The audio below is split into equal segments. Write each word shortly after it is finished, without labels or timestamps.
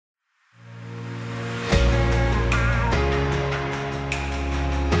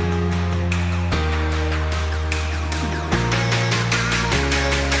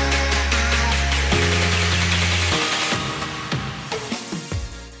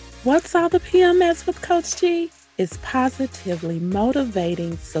What's all the PMS with Coach G? It's positively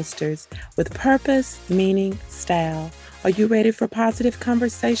motivating sisters with purpose, meaning, style. Are you ready for positive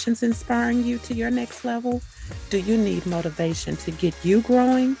conversations inspiring you to your next level? Do you need motivation to get you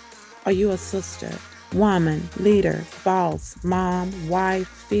growing? Are you a sister, woman, leader, boss, mom, wife,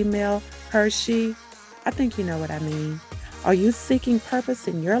 female, her, she? I think you know what I mean. Are you seeking purpose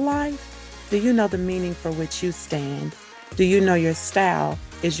in your life? Do you know the meaning for which you stand? Do you know your style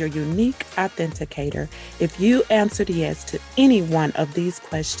is your unique authenticator? If you answered yes to any one of these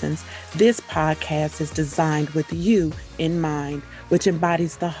questions, this podcast is designed with you in mind, which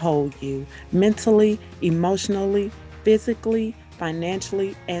embodies the whole you, mentally, emotionally, physically,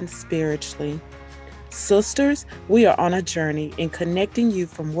 financially, and spiritually. Sisters, we are on a journey in connecting you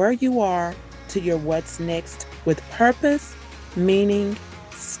from where you are to your what's next with purpose, meaning,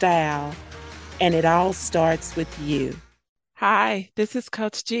 style, and it all starts with you. Hi, this is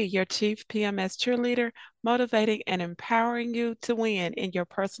Coach G, your Chief PMS cheerleader, motivating and empowering you to win in your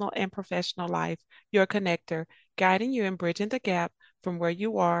personal and professional life, your connector, guiding you and bridging the gap from where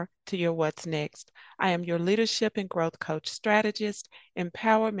you are to your what's next. I am your leadership and growth coach strategist,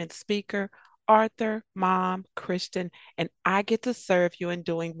 empowerment speaker, author, mom, Christian, and I get to serve you in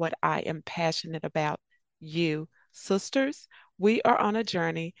doing what I am passionate about. You, sisters, we are on a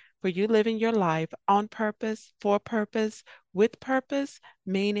journey for you living your life on purpose, for purpose, with purpose,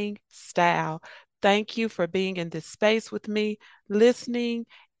 meaning, style. Thank you for being in this space with me, listening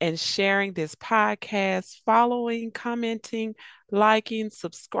and sharing this podcast, following, commenting, liking,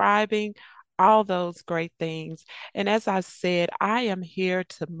 subscribing, all those great things. And as I said, I am here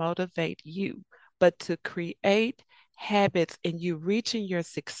to motivate you, but to create habits in you reaching your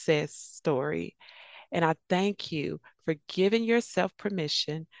success story. And I thank you for giving yourself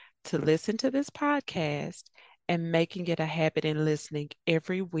permission to listen to this podcast and making it a habit in listening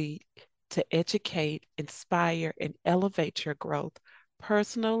every week to educate, inspire, and elevate your growth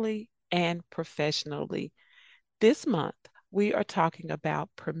personally and professionally. This month, we are talking about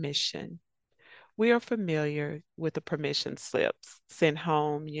permission. We are familiar with the permission slips sent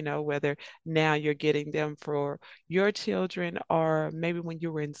home, whether now you're getting them for your children or maybe when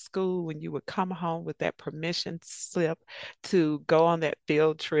you were in school, when you would come home with that permission slip to go on that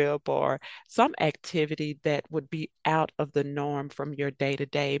field trip or some activity that would be out of the norm from your day to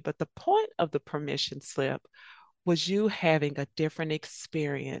day. But the point of the permission slip was you having a different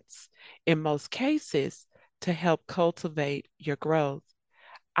experience in most cases to help cultivate your growth.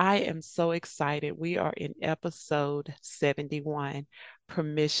 I am so excited. We are in episode 71,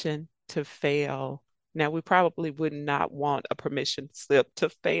 Permission to Fail. Now, we probably would not want a permission slip to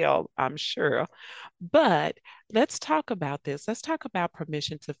fail, I'm sure. But let's talk about this. Let's talk about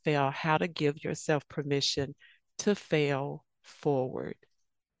permission to fail, how to give yourself permission to fail forward.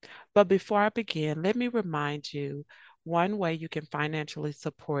 But before I begin, let me remind you one way you can financially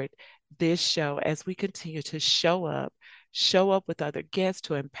support this show as we continue to show up with other guests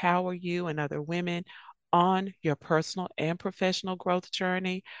to empower you and other women on your personal and professional growth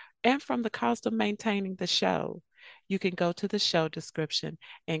journey, and from the cost of maintaining the show. You can go to the show description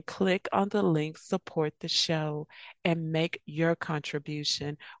and click on the link support the show and make your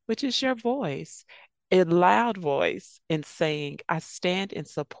contribution, which is your voice, a loud voice in saying, I stand in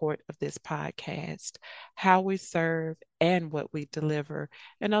support of this podcast, how we serve, and what we deliver.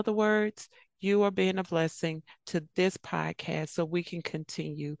 In other words, you are being a blessing to this podcast so we can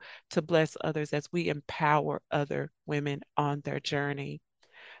continue to bless others as we empower other women on their journey.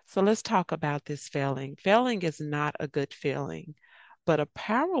 So let's talk about this failing. Failing is not a good feeling, but a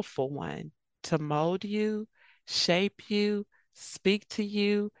powerful one to mold you, shape you, speak to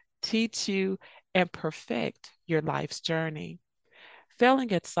you, teach you, and perfect your life's journey. Failing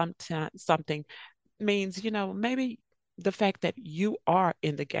at something means, maybe the fact that you are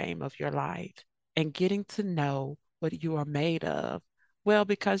in the game of your life and getting to know what you are made of. Well,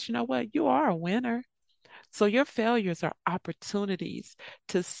 because you know what? You are a winner. So your failures are opportunities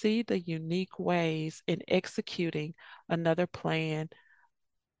to see the unique ways in executing another plan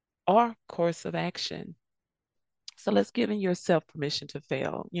or course of action. So let's give yourself permission to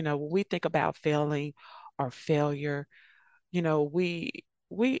fail. When we think about failing or failure, we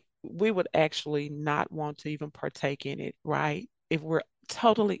would actually not want to even partake in it, right? If we're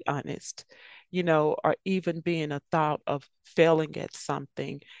totally honest, or even being a thought of failing at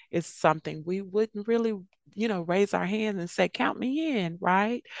something is something we wouldn't really, raise our hands and say, count me in,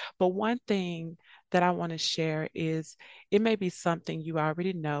 right? But one thing that I want to share is it may be something you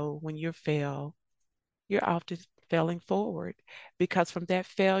already know when you fail, you're often failing forward because from that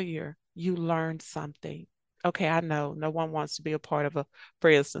failure, you learned something. Okay, I know no one wants to be a part of a, for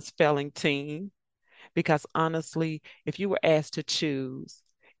instance, failing team, because honestly, if you were asked to choose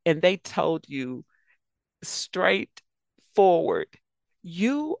and they told you straight forward,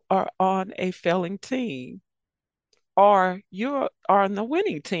 you are on a failing team or you are on the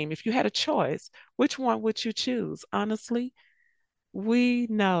winning team, if you had a choice, which one would you choose? Honestly, we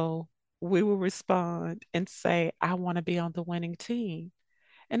know we will respond and say, I want to be on the winning team.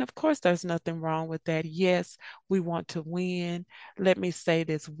 And of course, there's nothing wrong with that. Yes, we want to win. Let me say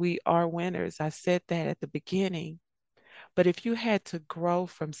this, we are winners. I said that at the beginning. But if you had to grow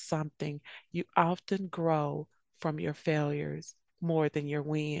from something, you often grow from your failures more than your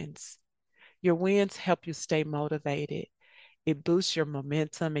wins. Your wins help you stay motivated, it boosts your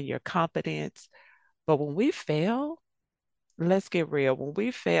momentum and your confidence. But when we fail, let's get real. When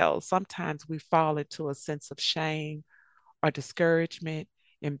we fail, sometimes we fall into a sense of shame or discouragement,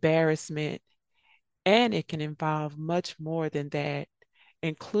 embarrassment, and it can involve much more than that,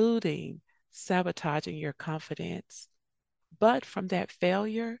 including sabotaging your confidence. But from that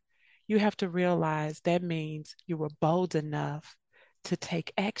failure, you have to realize that means you were bold enough to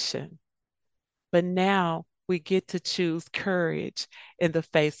take action. But now we get to choose courage in the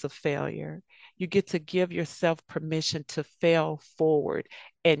face of failure. You get to give yourself permission to fail forward.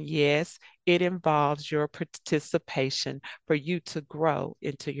 And yes, it involves your participation for you to grow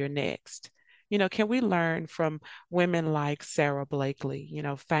into your next. Can we learn from women like Sarah Blakely,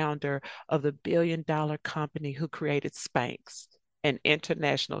 founder of the billion-dollar company who created Spanx, an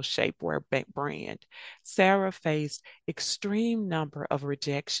international shapewear brand? Sarah faced extreme number of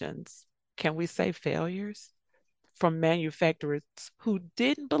rejections, can we say failures, from manufacturers who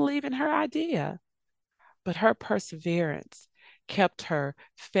didn't believe in her idea, but her perseverance kept her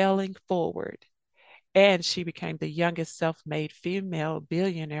failing forward, and she became the youngest self-made female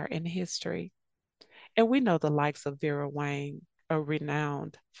billionaire in history. And we know the likes of Vera Wang, a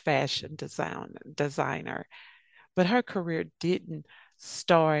renowned fashion designer, but her career didn't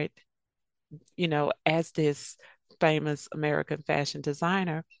start, as this famous American fashion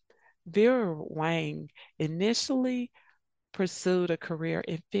designer. Vera Wang initially pursued a career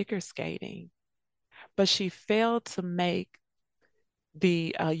in figure skating, but she failed to make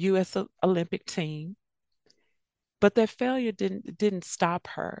the U.S. Olympic team. But that failure didn't stop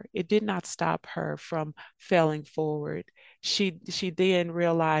her. It did not stop her from failing forward. She then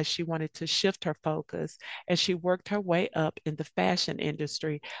realized she wanted to shift her focus, and she worked her way up in the fashion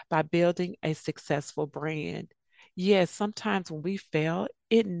industry by building a successful brand. Yes, sometimes when we fail,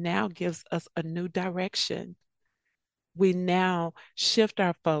 it now gives us a new direction. We now shift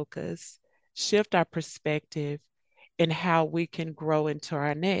our focus, shift our perspective in how we can grow into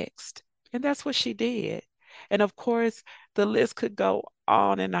our next. And that's what she did. And of course, the list could go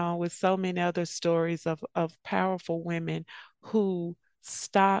on and on with so many other stories of powerful women who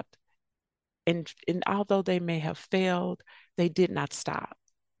stopped, and although they may have failed, they did not stop.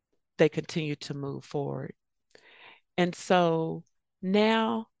 They continued to move forward. And so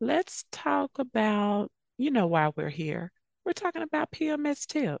now let's talk about, why we're here. We're talking about PMS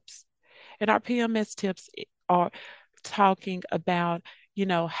tips. And our PMS tips are talking about,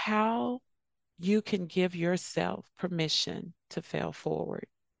 how you can give yourself permission to fail forward.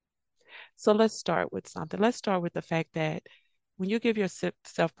 So let's start with something. Let's start with the fact that when you give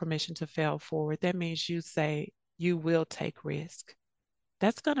yourself permission to fail forward, that means you say you will take risk.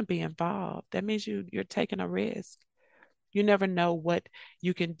 That's going to be involved. That means you're taking a risk. You never know what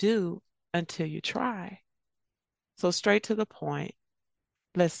you can do until you try. So straight to the point,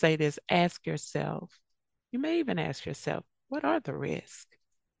 let's say this, ask yourself, you may even ask yourself, what are the risks?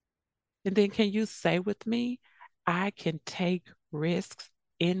 And then can you say with me, I can take risks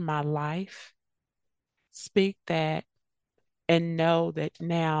in my life? Speak that and know that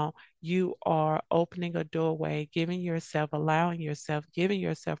now you are opening a doorway, allowing yourself, giving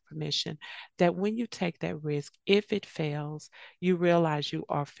yourself permission that when you take that risk, if it fails, you realize you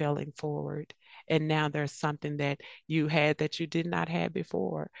are failing forward. And now there's something that you had that you did not have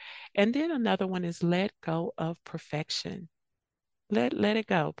before. And then another one is let go of perfection. Let it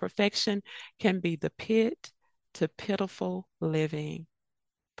go. Perfection can be the pit to pitiful living,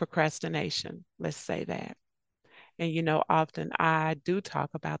 procrastination. Let's say that. And, often I do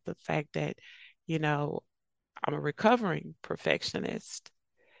talk about the fact that, you know, I'm a recovering perfectionist,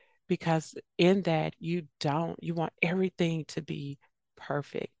 because in that you want everything to be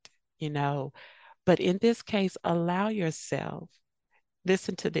perfect, you know. But in this case, listen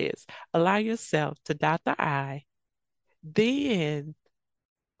to this, allow yourself to dot the I, then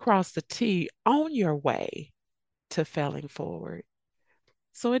cross the T on your way to failing forward.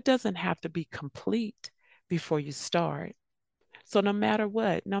 So it doesn't have to be complete, before you start. So no matter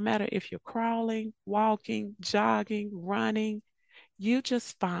what, no matter if you're crawling, walking, jogging, running, you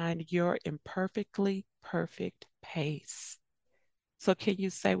just find your imperfectly perfect pace. So can you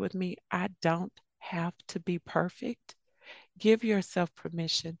say with me, I don't have to be perfect? Give yourself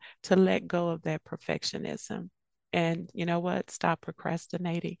permission to let go of that perfectionism. And you know what? Stop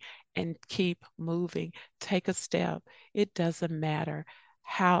procrastinating and keep moving. Take a step. It doesn't matter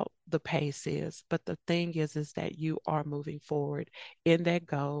how the pace is, but the thing is that you are moving forward in that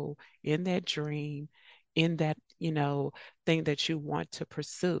goal, in that dream, in that, thing that you want to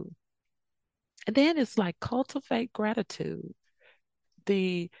pursue. And then it's like cultivate gratitude,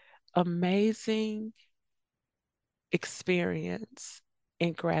 the amazing experience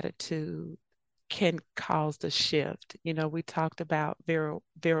and gratitude can cause the shift. We talked about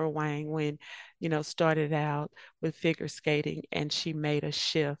Vera Wang when, started out with figure skating and she made a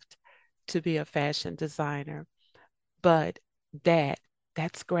shift to be a fashion designer. But that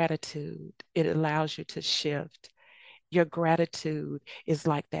that's gratitude. It allows you to shift. Your gratitude is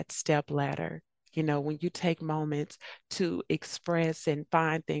like that step ladder. When you take moments to express and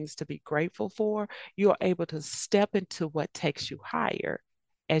find things to be grateful for, you're able to step into what takes you higher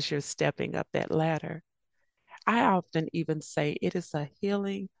as you're stepping up that ladder. I often even say it is a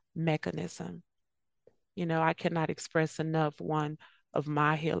healing mechanism. I cannot express enough. One of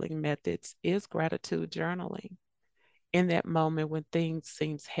my healing methods is gratitude journaling. In that moment when things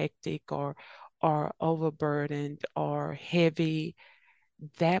seems hectic or overburdened or heavy,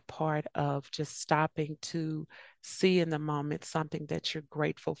 that part of just stopping to see in the moment something that you're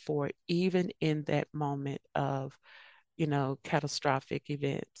grateful for, even in that moment of, catastrophic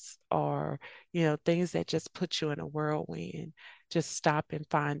events or, things that just put you in a whirlwind. Just stop and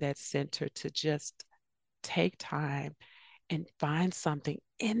find that center to just take time and find something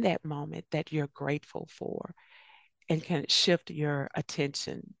in that moment that you're grateful for and can shift your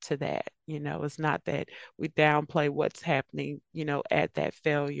attention to that. It's not that we downplay what's happening, at that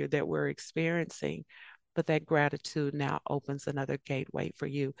failure that we're experiencing, but that gratitude now opens another gateway for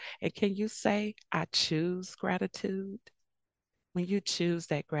you. And can you say, I choose gratitude? When you choose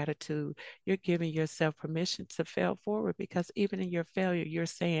that gratitude, you're giving yourself permission to fail forward because even in your failure, you're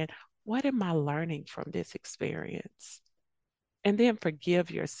saying, what am I learning from this experience? And then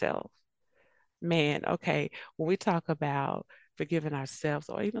forgive yourself. Man, okay, when we talk about forgiving ourselves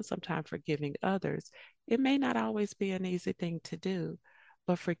or even sometimes forgiving others, it may not always be an easy thing to do,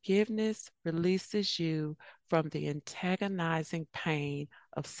 but forgiveness releases you from the antagonizing pain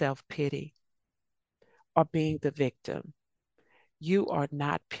of self pity or being the victim. You are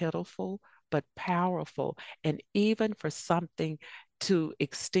not pitiful, but powerful. And even for something to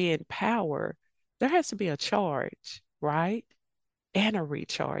extend power, there has to be a charge, right? And a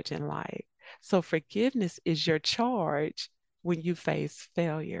recharge in life. So forgiveness is your charge when you face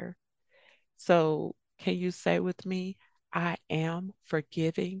failure. So can you say with me, I am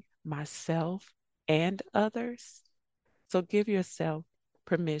forgiving myself and others? So give yourself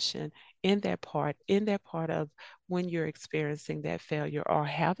permission in that part of when you're experiencing that failure or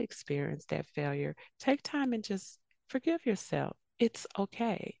have experienced that failure, take time and just forgive yourself. It's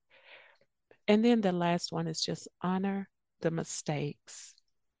okay. And then the last one is just honor the mistakes.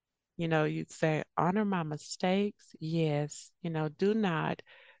 You'd say, honor my mistakes. Yes. Do not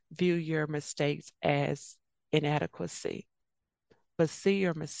view your mistakes as inadequacy, but see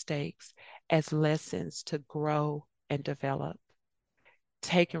your mistakes as lessons to grow and develop.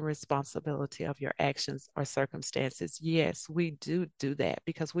 Taking responsibility of your actions or circumstances. Yes, we do that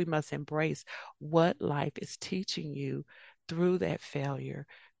because we must embrace what life is teaching you through that failure,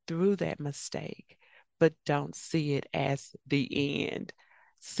 through that mistake, but don't see it as the end.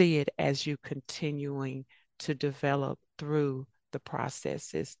 See it as you continuing to develop through the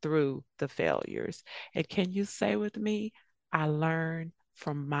processes, through the failures. And can you say with me, I learn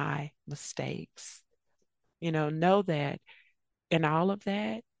from my mistakes? Know that in all of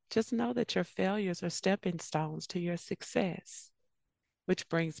that, just know that your failures are stepping stones to your success. Which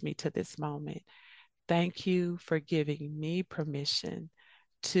brings me to this moment. Thank you for giving me permission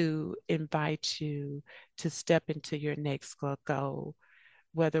to invite you to step into your next goal,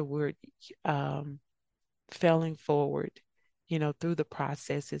 whether we're um, failing forward, through the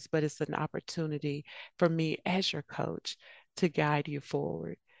processes, but it's an opportunity for me as your coach to guide you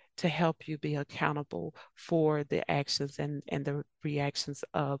forward, to help you be accountable for the actions and the reactions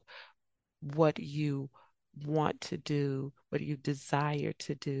of what you want to do, what you desire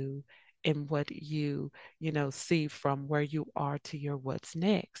to do, and what see from where you are to your what's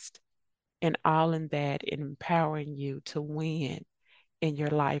next. And all in that, empowering you to win in your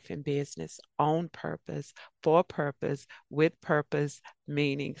life and business on purpose, for purpose, with purpose,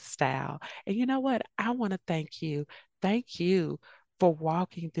 meaning, style. And you know what? I want to thank you. Thank you for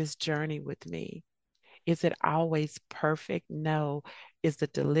walking this journey with me. Is it always perfect? No. Is the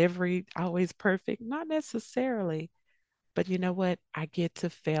delivery always perfect? Not necessarily. But you know what? I get to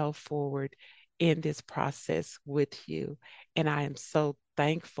fail forward in this process with you. And I am so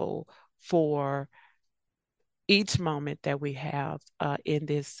thankful for each moment that we have in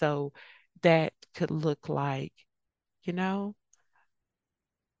this. So that could look like, you know,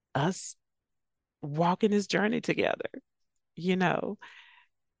 us walking this journey together, you know.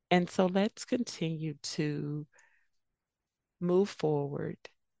 And so let's continue to move forward,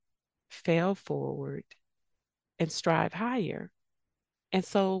 fail forward, and strive higher. And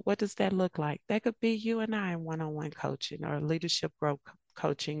so, what does that look like? That could be you and I in one on one coaching or leadership growth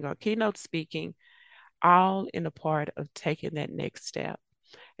coaching or keynote speaking, all in a part of taking that next step.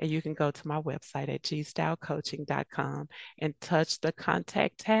 And you can go to my website at gstylecoaching.com and touch the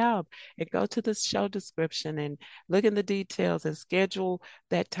contact tab and go to the show description and look in the details and schedule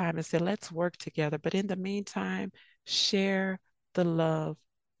that time and say, let's work together. But in the meantime, share the love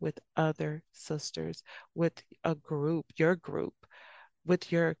with other sisters, with a group, your group,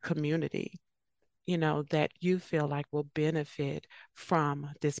 with your community, that you feel like will benefit from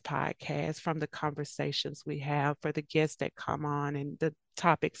this podcast, from the conversations we have, for the guests that come on and the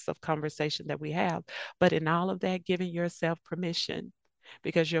topics of conversation that we have. But in all of that, giving yourself permission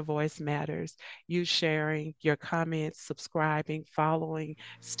because your voice matters. You sharing your comments, subscribing, following,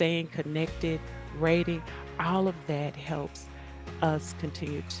 staying connected, rating, all of that helps us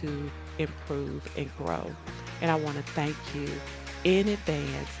continue to improve and grow. And I want to thank you in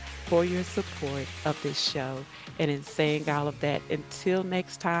advance for your support of this show. And in saying all of that, until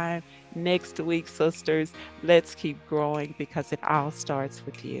next time, next week, sisters, let's keep growing because it all starts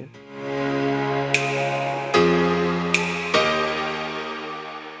with you.